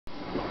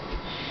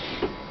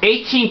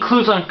18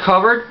 clues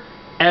uncovered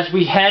as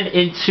we head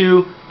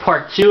into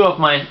part 2 of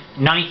my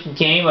 9th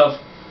game of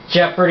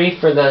Jeopardy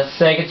for the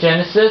Sega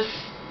Genesis.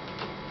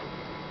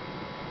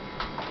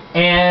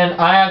 And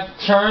I have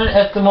turn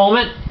at the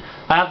moment.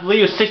 I have the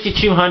lead of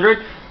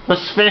 6,200.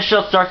 Let's finish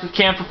up, start the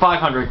can for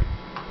 500.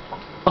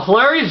 A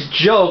hilarious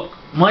joke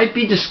might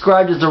be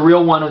described as the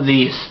real one of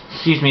these.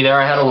 Excuse me there,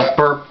 I had a little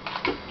burp.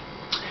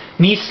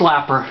 Knee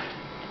slapper.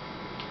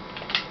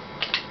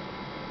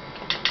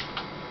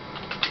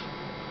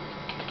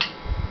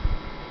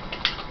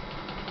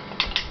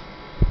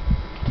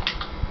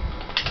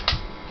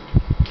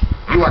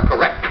 You are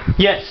correct.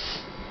 Yes.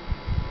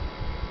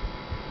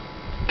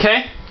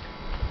 Okay.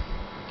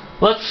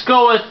 Let's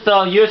go with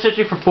U.S.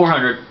 history for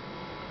 400.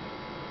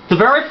 The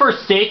very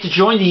first state to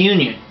join the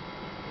Union.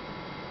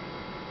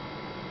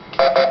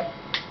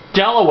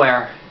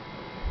 Delaware.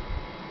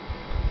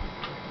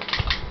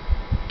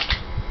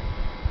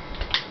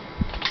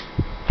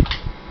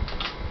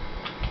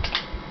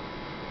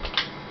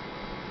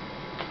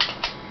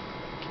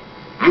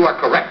 You are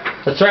correct.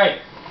 That's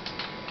right.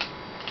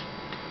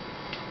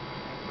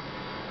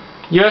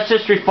 U.S.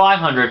 history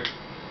 500.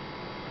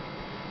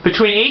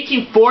 Between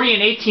 1840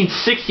 and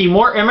 1860,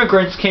 more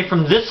immigrants came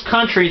from this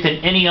country than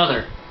any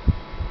other.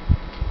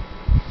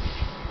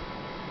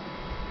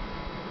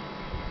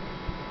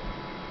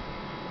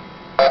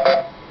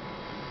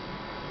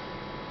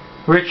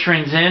 Rich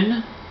rings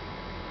in.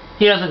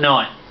 He doesn't know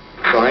it.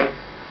 Sorry.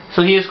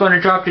 So he is going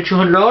to drop to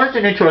 $200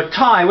 and into a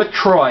tie with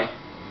Troy.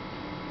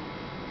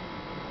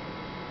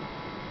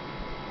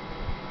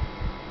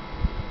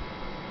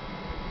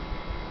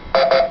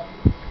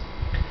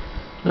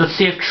 Let's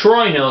see if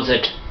Troy knows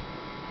it.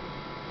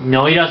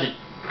 No, he doesn't.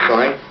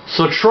 Sorry.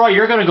 So Troy,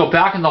 you're going to go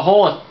back in the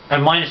hole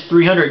at minus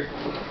 300.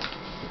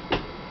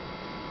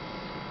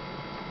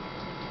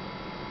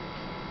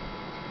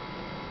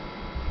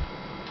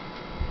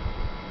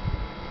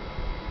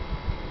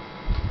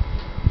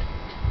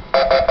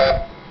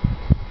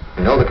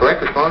 No, the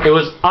correct response? It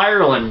was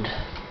Ireland.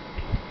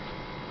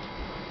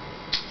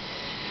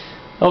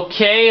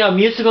 Okay,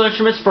 musical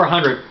instruments for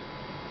 100.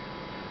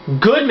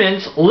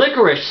 Goodman's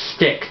licorice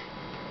stick.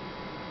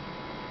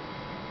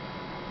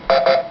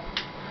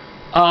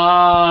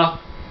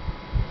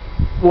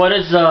 What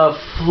is a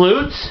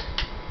flute?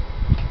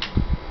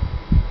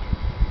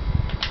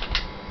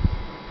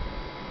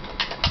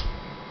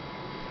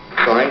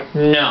 Sorry.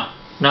 No,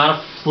 not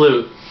a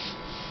flute.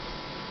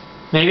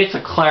 Maybe it's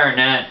a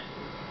clarinet.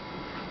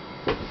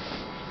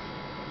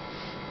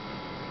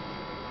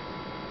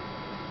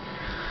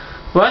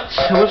 But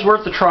it was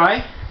worth a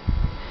try.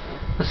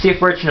 Let's see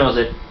if Rich knows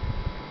it.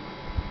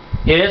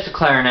 It is a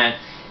clarinet.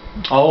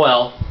 Oh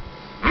well.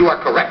 You are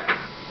correct.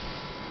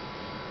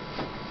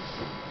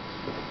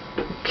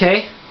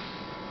 Okay.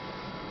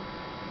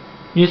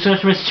 Musical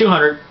instruments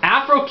 200.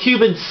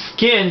 Afro-Cuban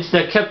skins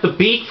that kept the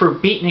beat for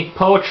beatnik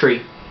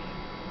poetry.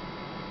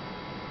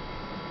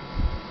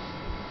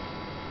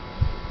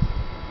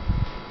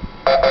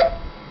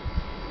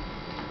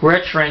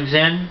 Rich rings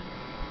in.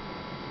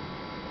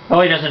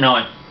 Oh, he doesn't know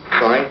it.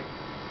 Sorry.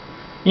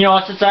 You know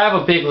what, since I have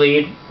a big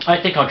lead,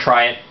 I think I'll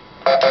try it.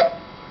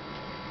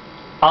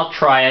 I'll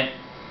try it.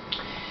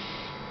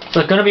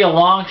 So it's going to be a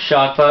long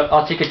shot, but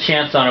I'll take a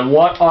chance on it.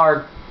 What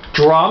are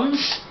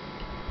drums?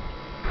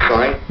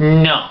 Sorry.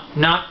 No,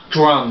 not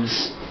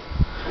drums.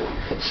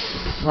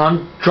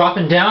 I'm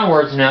dropping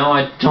downwards now.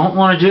 I don't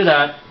want to do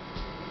that.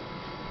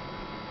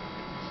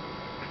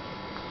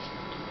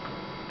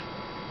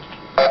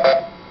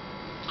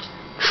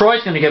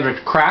 Troy's going to give it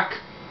a crack.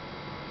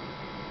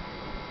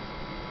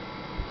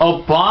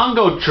 Oh,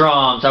 bongo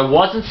drums. I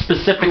wasn't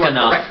specific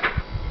enough. Correct.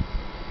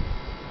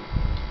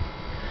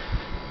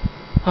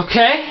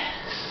 Okay,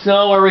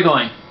 so where are we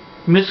going?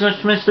 Musical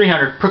instruments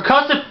 300.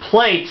 Percussive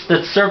plates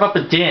that serve up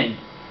a din.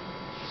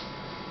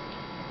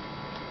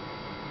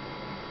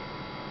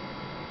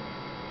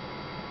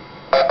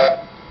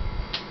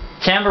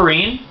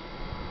 Tambourine?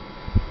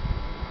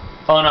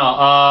 Oh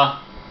no,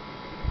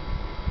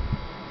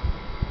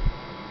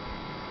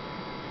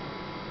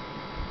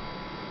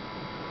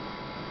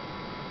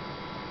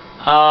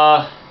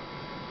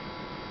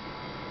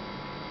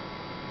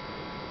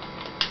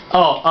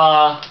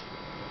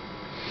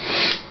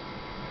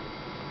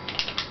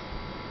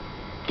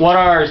 what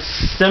are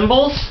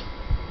symbols?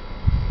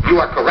 You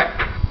are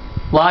correct.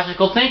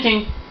 Logical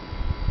thinking.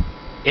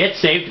 It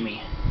saved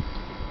me.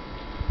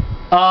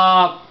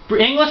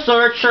 English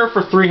literature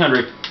for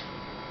 300.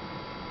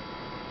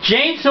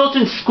 James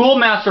Hilton's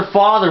schoolmaster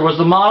father was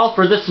the model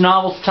for this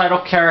novel's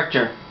title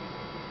character.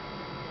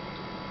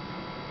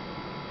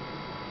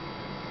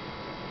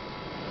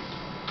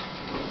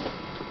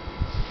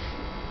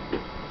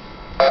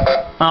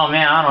 Oh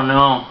man, I don't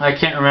know. I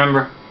can't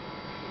remember.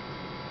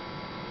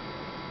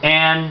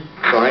 And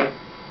Sorry.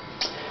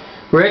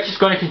 Rich is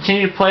going to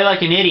continue to play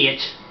like an idiot.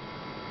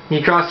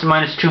 He drops to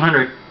minus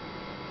 200.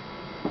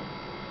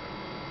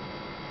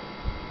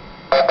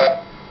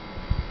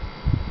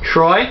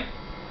 Troy?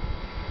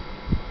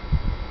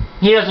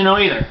 He doesn't know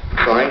either.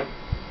 Sorry.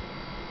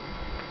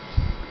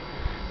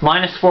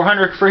 Minus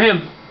 400 for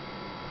him.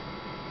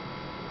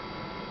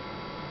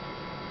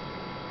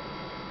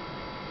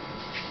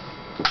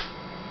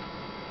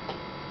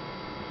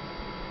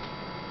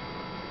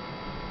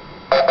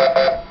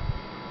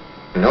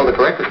 No, the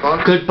correct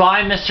response?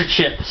 Goodbye, Mr.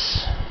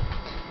 Chips.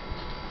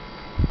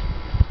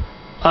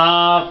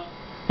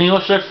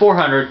 English at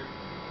 400.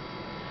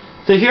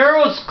 The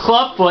hero's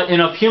clubfoot in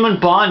Of Human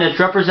Bondage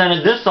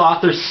represented this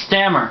author's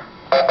stammer.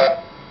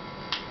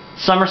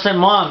 Somerset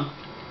Maugham.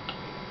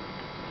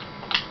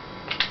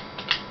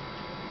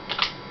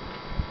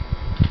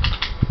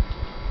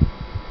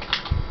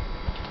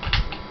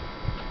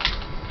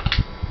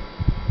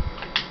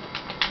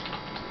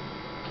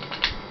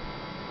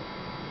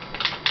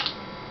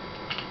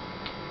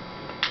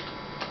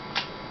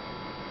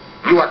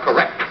 You are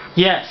correct.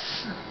 Yes.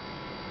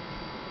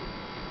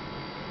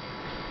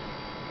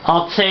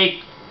 I'll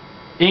take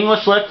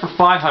English Lit for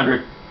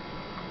 500.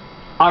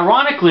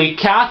 Ironically,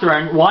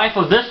 Catherine, wife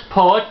of this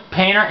poet,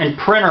 painter, and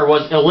printer,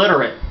 was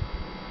illiterate.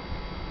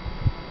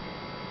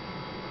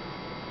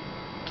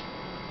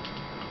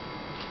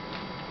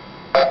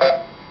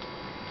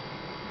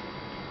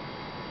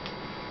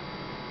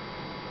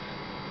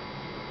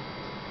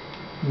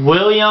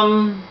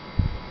 William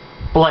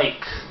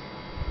Blake.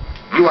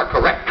 You are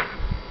correct.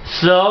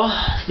 So,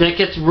 that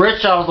gets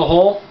Rich out of the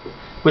hole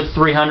with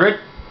 300.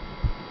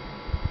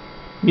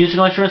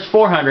 Musical instruments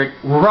 400.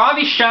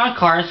 Ravi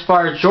Shankar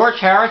inspired George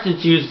Harrison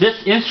to use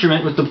this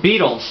instrument with the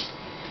Beatles.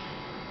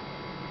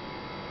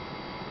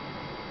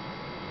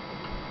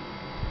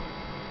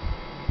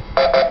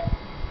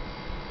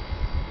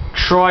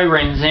 Troy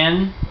rings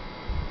in.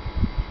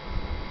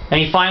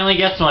 And he finally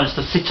gets one. It's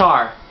the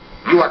sitar.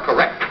 You are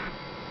correct.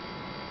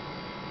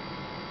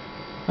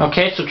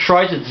 Okay, so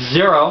Troy's at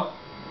 0.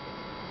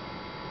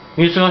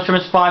 Musical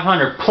instruments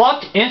 500.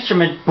 Plucked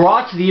instrument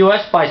brought to the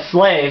U.S. by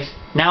slaves,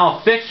 now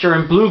a fixture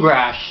in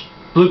bluegrass.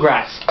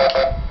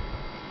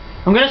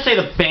 I'm going to say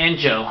the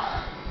banjo.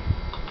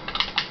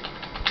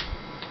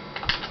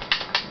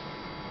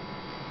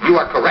 You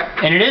are correct.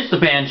 And it is the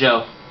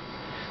banjo.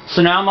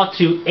 So now I'm up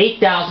to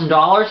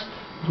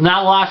 $8,000.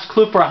 Now the last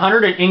clue for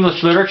 100 in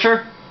English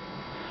literature.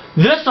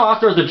 This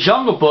author of The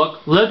Jungle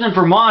Book lived in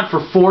Vermont for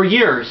 4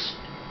 years.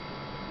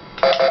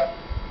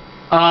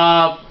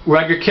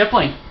 Rudyard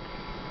Kipling.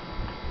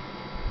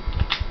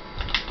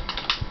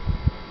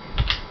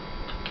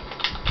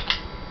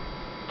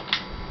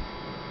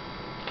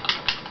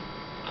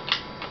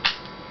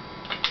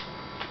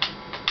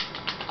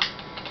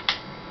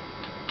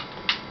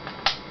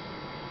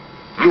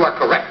 You are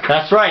correct.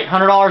 That's right.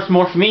 $100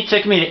 more for me,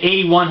 taking me to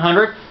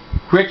 8,100.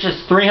 Rich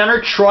is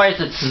 300. Troy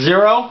is at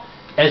 0.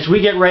 As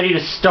we get ready to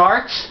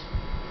start.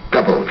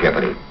 Double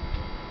Jeopardy.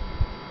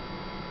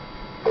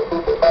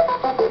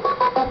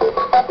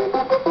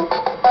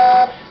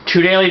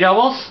 Two daily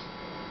doubles.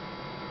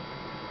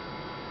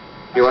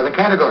 You are the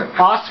category.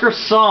 Oscar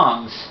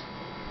songs.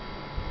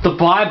 The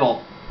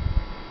Bible.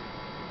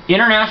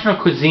 International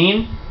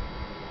cuisine.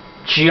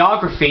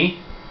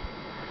 Geography.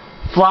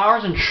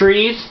 Flowers and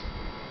trees.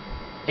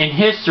 In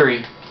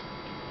history.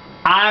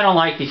 I don't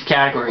like these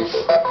categories.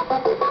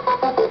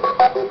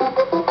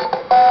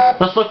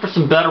 Let's look for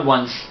some better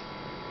ones.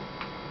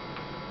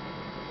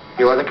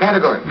 You are the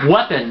category.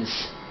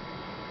 Weapons.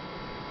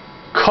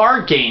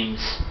 Card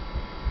games.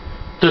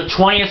 The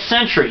 20th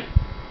century.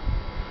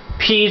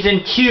 P's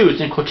and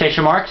Q's in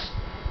quotation marks.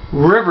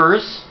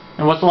 Rivers.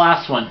 And what's the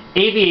last one?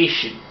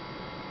 Aviation.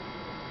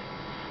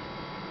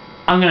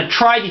 I'm going to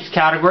try these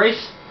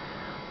categories.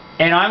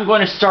 And I'm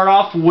going to start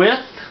off with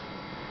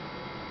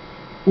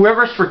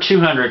rivers for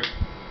 200.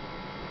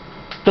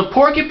 The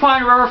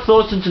Porcupine River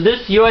flows into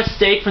this U.S.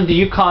 state from the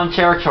Yukon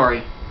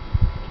Territory.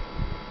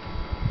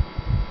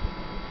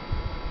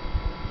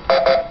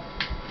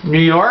 New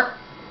York.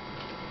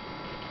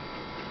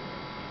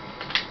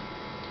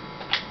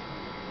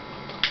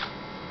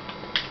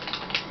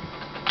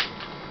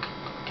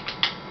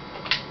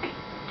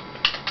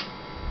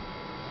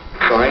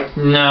 Sorry?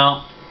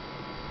 No.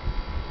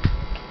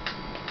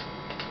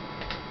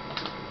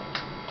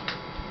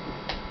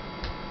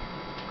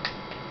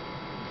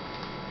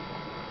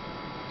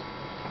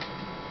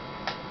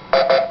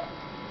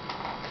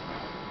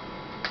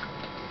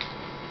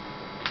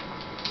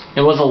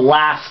 It was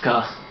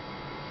Alaska.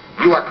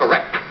 You are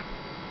correct.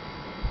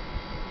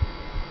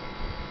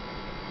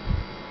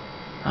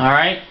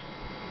 Alright.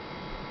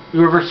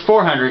 River's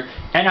 400.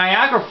 At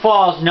Niagara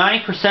Falls,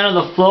 90% of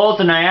the flow of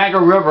the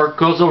Niagara River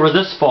goes over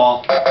this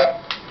fall.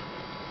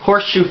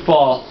 Horseshoe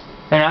Falls.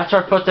 And after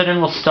I put that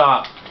in, we'll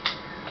stop.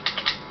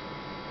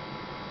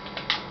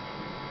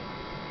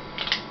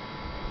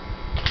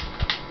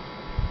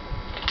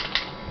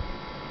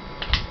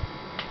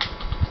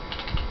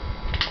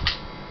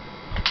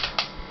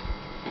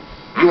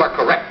 You are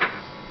correct.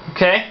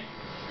 Okay,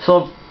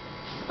 so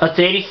that's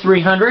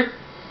 8,300,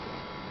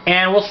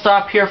 and we'll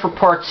stop here for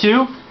part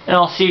 2, and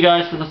I'll see you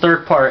guys for the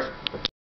third part.